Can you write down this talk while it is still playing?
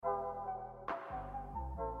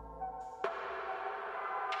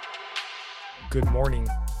Good morning.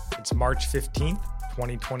 It's March 15th,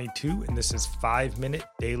 2022, and this is 5-Minute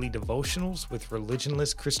Daily Devotionals with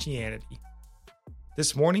Religionless Christianity.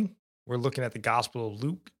 This morning, we're looking at the Gospel of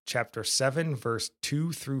Luke, chapter 7, verse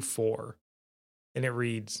 2 through 4. And it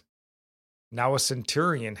reads, Now a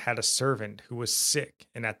centurion had a servant who was sick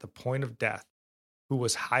and at the point of death, who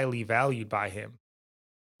was highly valued by him.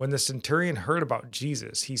 When the centurion heard about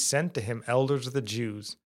Jesus, he sent to him elders of the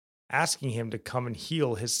Jews, asking him to come and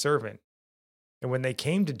heal his servant. And when they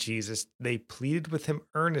came to Jesus, they pleaded with him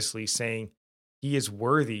earnestly, saying, He is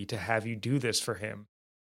worthy to have you do this for him.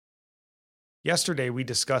 Yesterday, we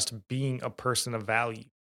discussed being a person of value.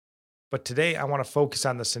 But today, I want to focus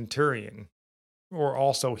on the centurion, or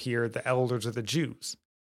also here, the elders of the Jews.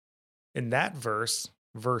 In that verse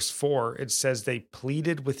 4, it says they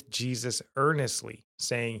pleaded with Jesus earnestly,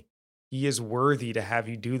 saying, He is worthy to have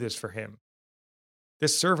you do this for him.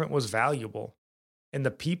 This servant was valuable, and the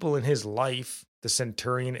people in his life, the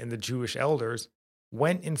centurion and the Jewish elders,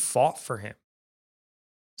 went and fought for him.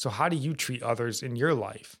 So how do you treat others in your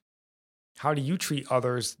life? How do you treat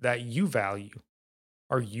others that you value?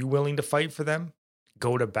 Are you willing to fight for them?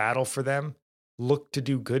 Go to battle for them? Look to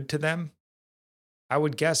do good to them? I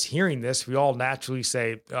would guess hearing this, we all naturally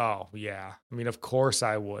say, oh, yeah, of course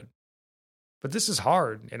I would. But this is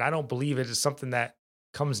hard, and I don't believe it is something that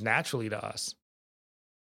comes naturally to us.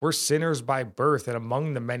 We're sinners by birth, and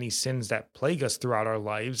among the many sins that plague us throughout our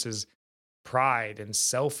lives is pride and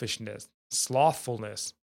selfishness,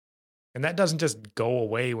 slothfulness. And that doesn't just go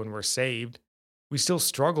away when we're saved. We still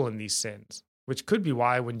struggle in these sins, which could be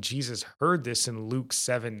why when Jesus heard this in Luke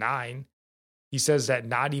 7:9, he says that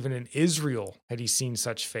not even in Israel had he seen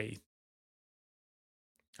such faith.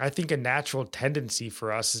 I think a natural tendency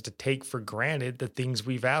for us is to take for granted the things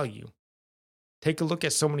we value. Take a look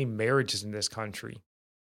at so many marriages in this country.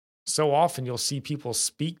 So often you'll see people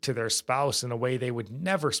speak to their spouse in a way they would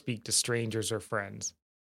never speak to strangers or friends.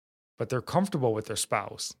 But they're comfortable with their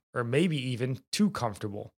spouse, or maybe even too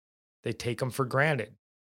comfortable. They take them for granted.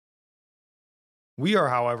 We are,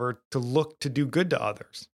 however, to look to do good to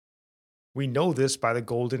others. We know this by the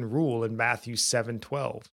golden rule in Matthew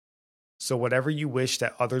 7:12. So whatever you wish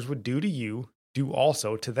that others would do to you, do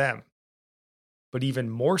also to them. But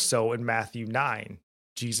even more so in Matthew 9,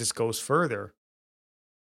 Jesus goes further.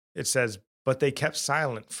 It says, But they kept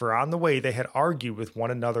silent, for on the way they had argued with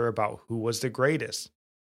one another about who was the greatest.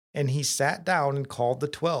 And he sat down and called the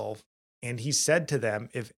 12, and he said to them,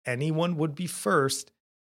 If anyone would be first,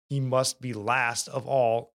 he must be last of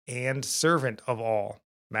all and servant of all.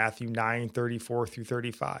 Matthew 9:34 through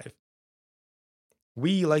 35.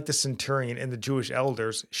 We, like the centurion and the Jewish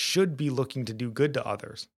elders, should be looking to do good to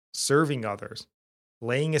others, serving others,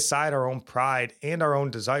 laying aside our own pride and our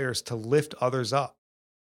own desires to lift others up.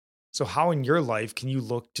 So how in your life can you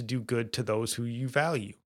look to do good to those who you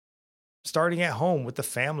value? Starting at home with the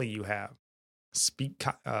family you have. Speak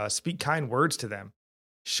kind words to them.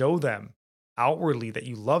 Show them outwardly that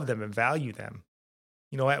you love them and value them.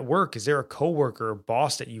 At work, is there a coworker or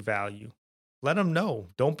boss that you value? Let them know.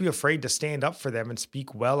 Don't be afraid to stand up for them and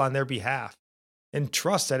speak well on their behalf. And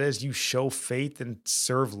trust that as you show faith and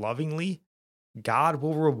serve lovingly, God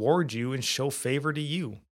will reward you and show favor to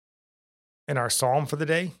you. And our psalm for the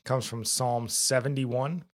day comes from Psalm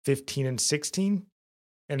 71:15 and 16,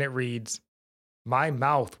 and it reads, My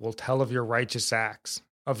mouth will tell of your righteous acts,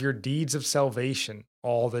 of your deeds of salvation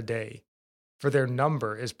all the day, for their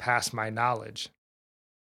number is past my knowledge.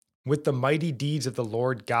 With the mighty deeds of the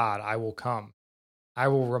Lord God I will come. I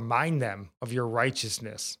will remind them of your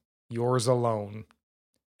righteousness, yours alone.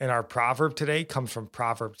 And our proverb today comes from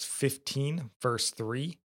Proverbs 15, verse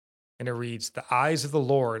 3. And it reads, The eyes of the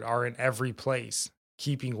Lord are in every place,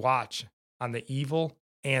 keeping watch on the evil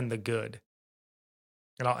and the good.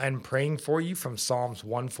 And I'll end praying for you from Psalms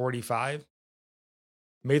 145.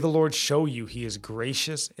 May the Lord show you he is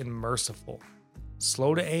gracious and merciful,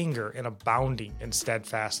 slow to anger and abounding in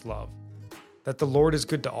steadfast love. That the Lord is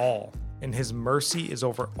good to all, and his mercy is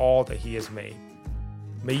over all that he has made.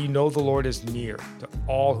 May you know the Lord is near to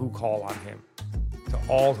all who call on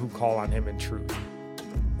him in truth.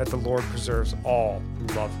 That the Lord preserves all who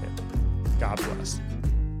love him. God bless.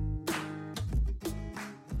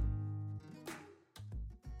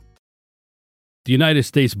 The United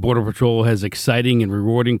States Border Patrol has exciting and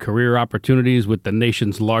rewarding career opportunities with the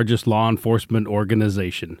nation's largest law enforcement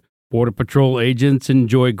organization. Border Patrol agents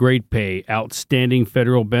enjoy great pay, outstanding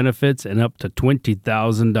federal benefits, and up to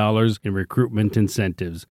 $20,000 in recruitment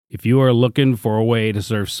incentives. If you are looking for a way to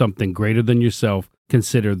serve something greater than yourself,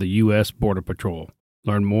 consider the U.S. Border Patrol.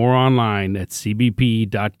 Learn more online at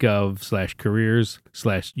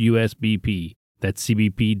cbp.gov/careers/USBP. That's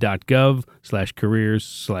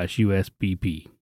cbp.gov/careers/USBP.